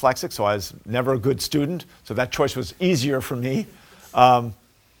moderately dyslexic, so I was never a good student, so that choice was easier for me. But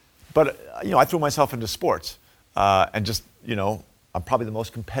I threw myself into sports, and just, I'm probably the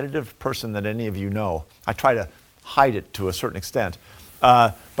most competitive person that any of you know. I try to hide it to a certain extent.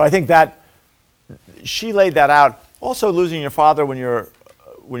 But I think that she laid that out. Also, losing your father when you're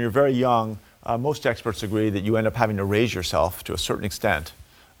very young, most experts agree that you end up having to raise yourself to a certain extent.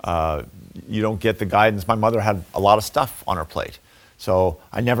 You don't get the guidance. My mother had a lot of stuff on her plate. So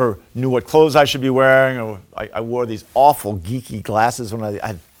I never knew what clothes I should be wearing. Or I wore these awful geeky glasses when I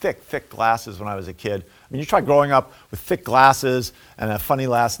had thick glasses when I was a kid. I mean, you try growing up with thick glasses and a funny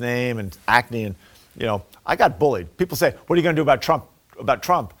last name and acne, and I got bullied. People say, "What are you going to do about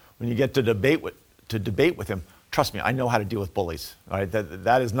Trump when you get to debate with him?" Trust me, I know how to deal with bullies. All right,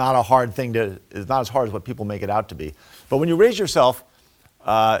 that is not a hard thing is not as hard as what people make it out to be. But when you raise yourself,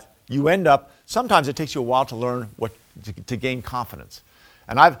 you end up. Sometimes it takes you a while to learn to gain confidence.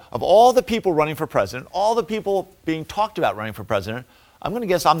 And of all the people running for president, all the people being talked about running for president, I'm going to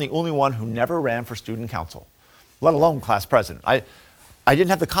guess I'm the only one who never ran for student council, let alone class president. I didn't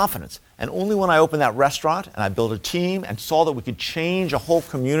have the confidence. And only when I opened that restaurant and I built a team and saw that we could change a whole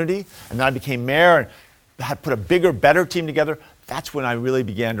community, and then I became mayor and had put a bigger, better team together, that's when I really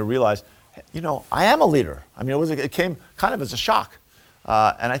began to realize, I am a leader. I mean, it came kind of as a shock.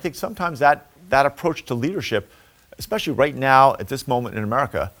 And I think sometimes that approach to leadership, especially right now at this moment in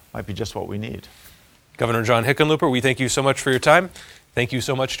America, might be just what we need. Governor John Hickenlooper, we thank you so much for your time. Thank you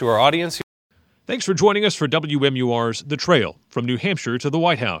so much to our audience. Thanks for joining us for WMUR's The Trail, from New Hampshire to the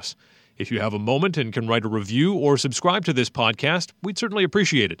White House. If you have a moment and can write a review or subscribe to this podcast, we'd certainly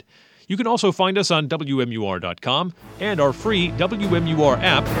appreciate it. You can also find us on WMUR.com and our free WMUR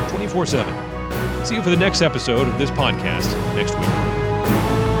app 24/7. See you for the next episode of this podcast next week.